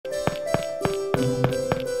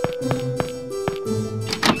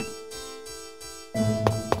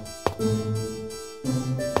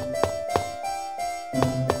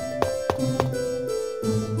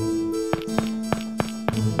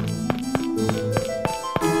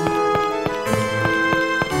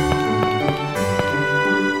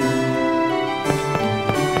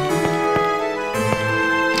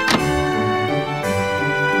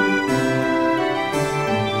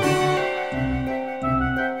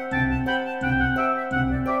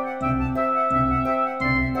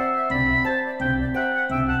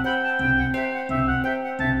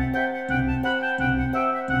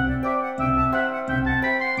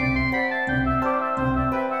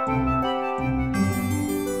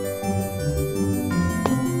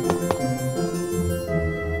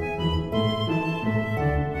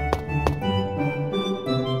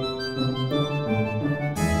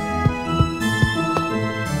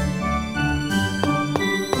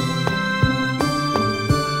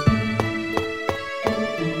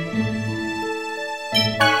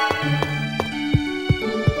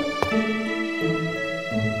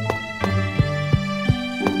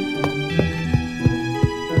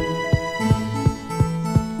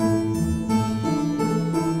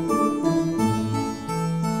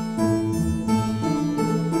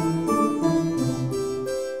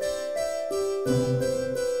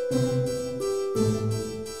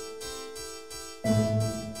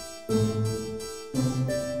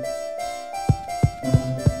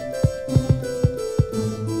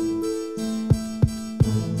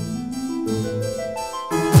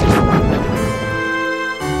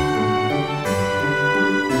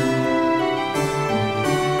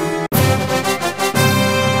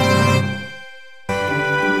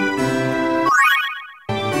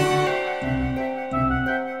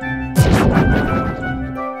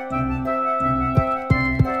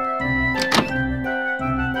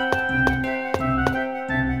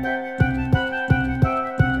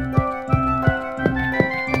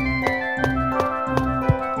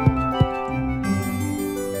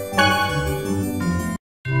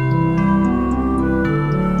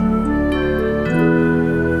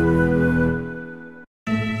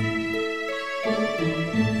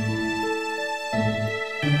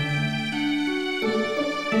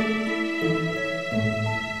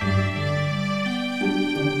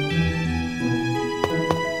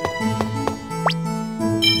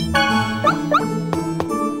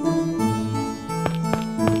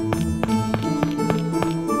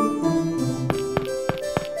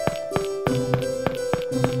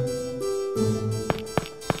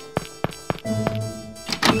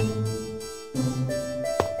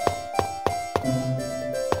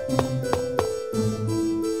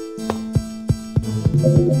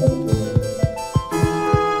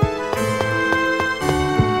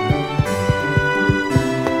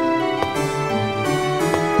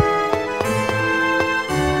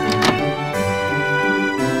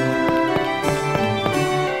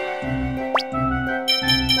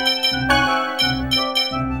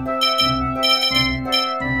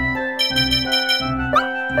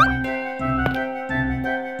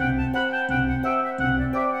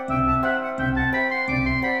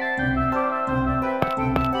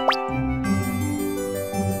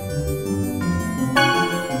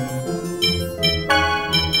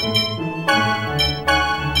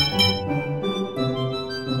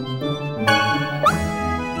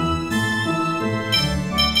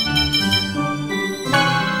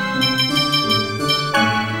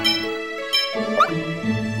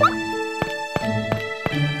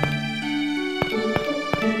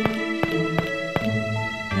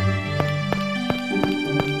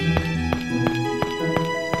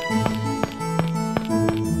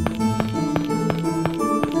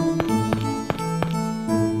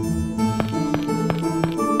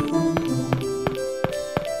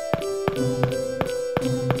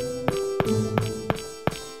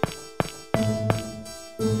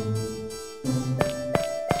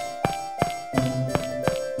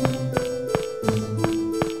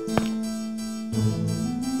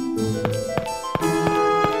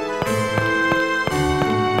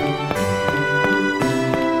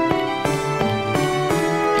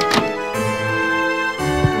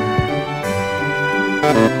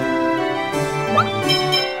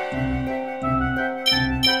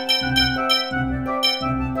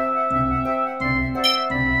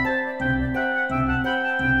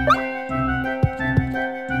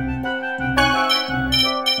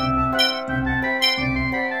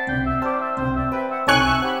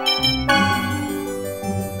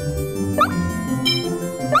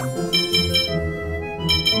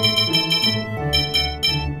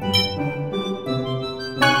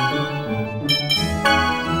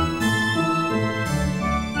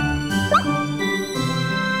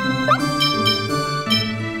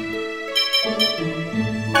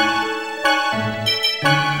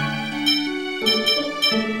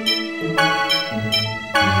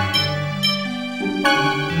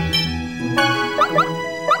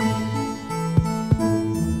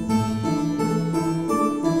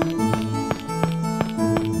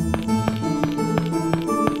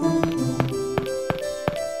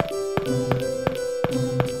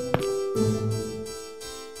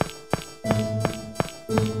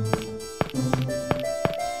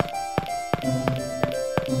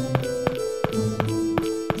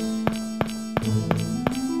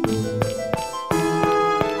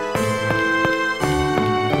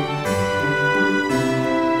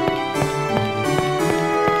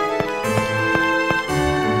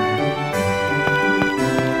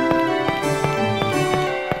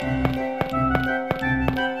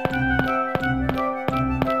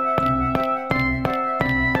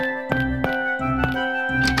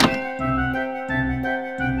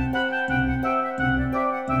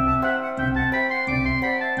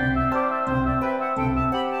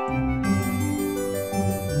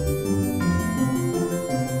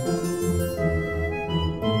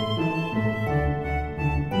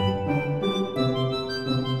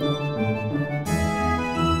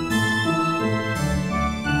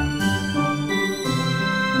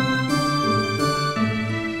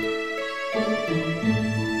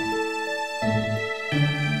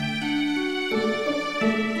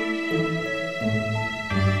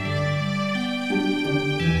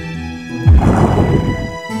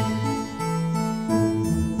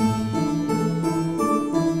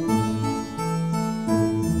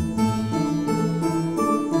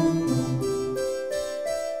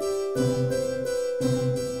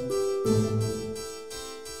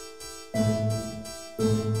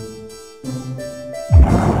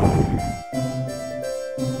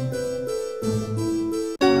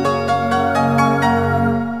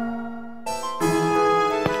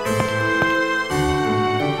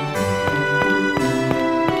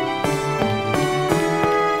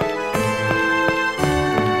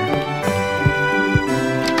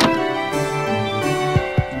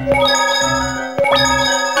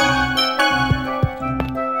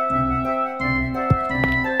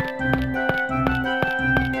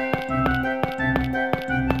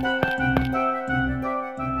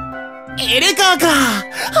エレカーか。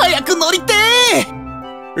早く乗りて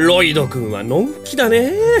ー。ロイド君はのんきだ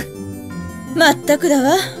ね。まったくだ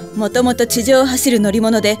わ。もともと地上を走る乗り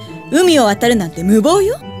物で海を渡るなんて無謀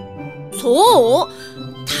よ。そう？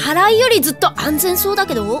たらいよりずっと安全そうだ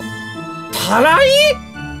けど。たらい？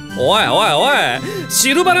おいおいおい、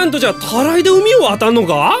シルバランドじゃたらいで海を渡んの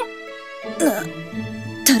か？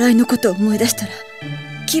たらいのことを思い出したら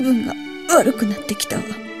気分が悪くなってきたわ。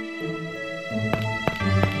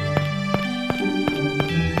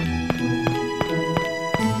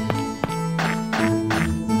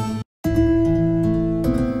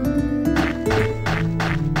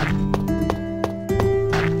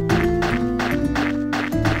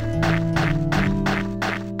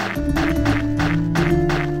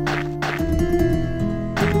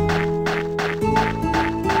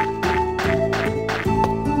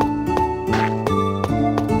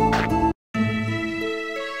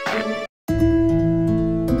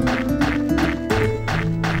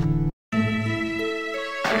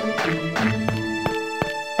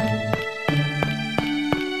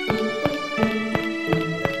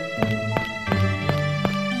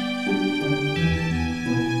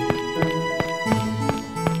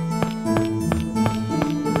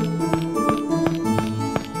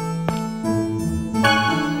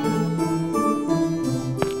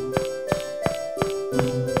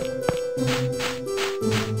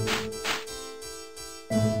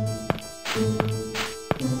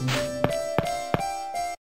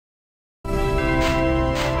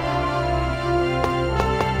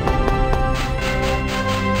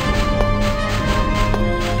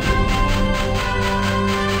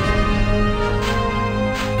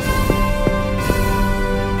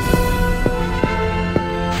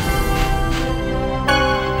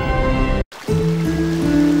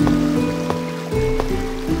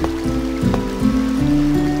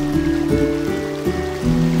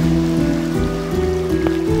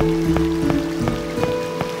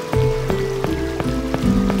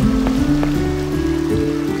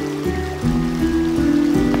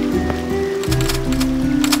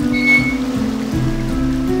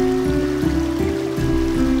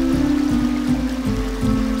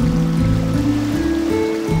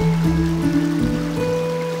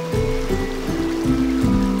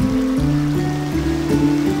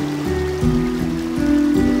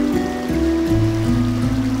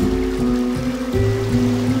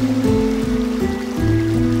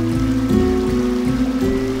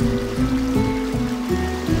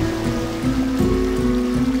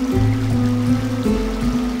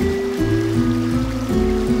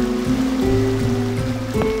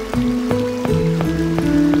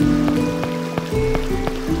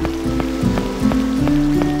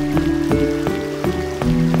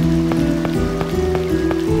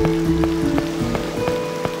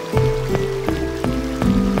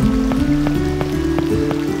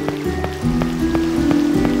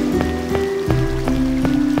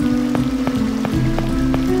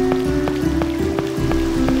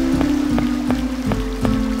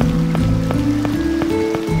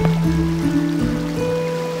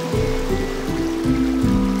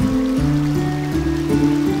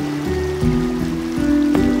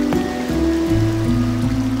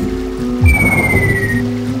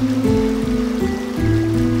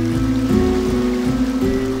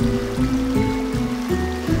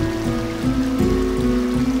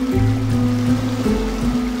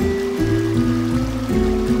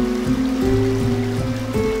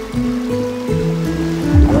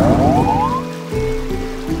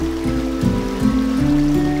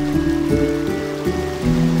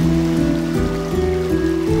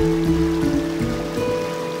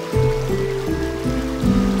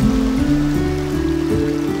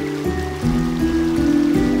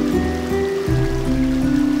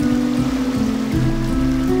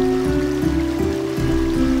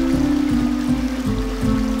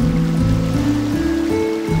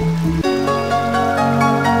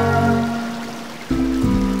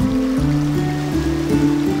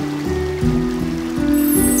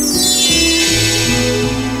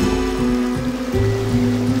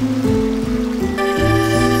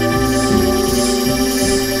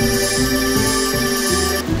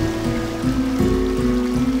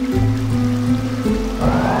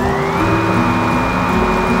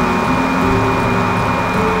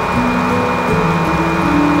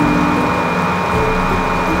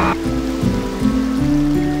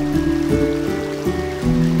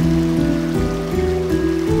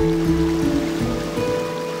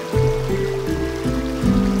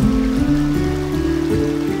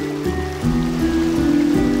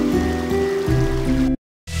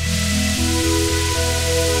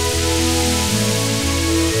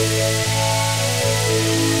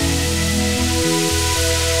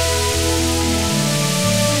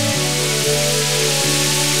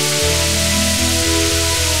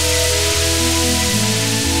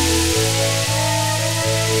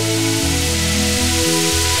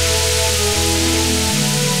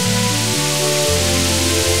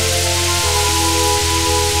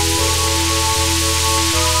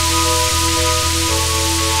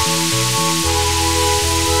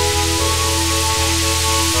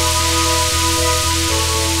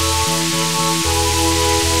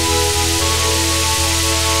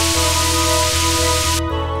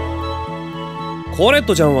コレッ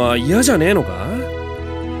トちゃんは嫌じゃねえのか？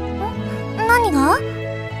何が？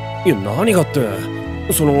いや、何がって、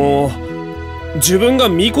自分が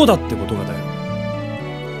巫女だってことがだよ。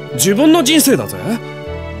自分の人生だぜ。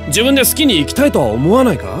自分で好きに生きたいとは思わ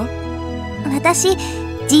ないか？私、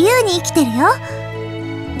自由に生きてるよ。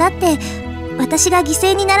だって、私が犠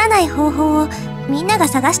牲にならない方法をみんなが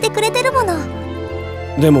探してくれてるもの。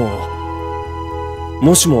でも、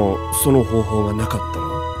もしもその方法がなかった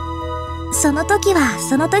ら？その時は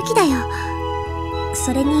その時だよ。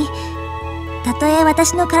それに、たとえ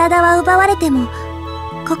私の体は奪われても、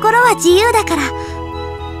心は自由だから。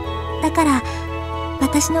だから、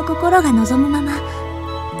私の心が望むまま、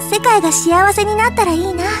世界が幸せになったらい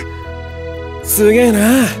いな。すげえ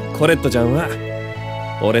な、コレットちゃんは。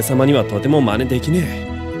俺様にはとても真似できねえ。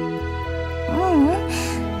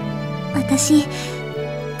私、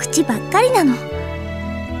口ばっかりなの。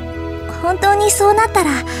本当にそうなった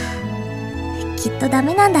ら、きっとダ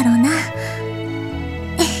メなんだろうな。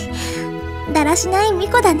だらしない巫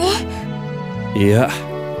女だね。いや、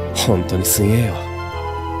本当にすげえよ。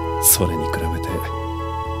それに比べて、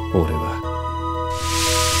俺は。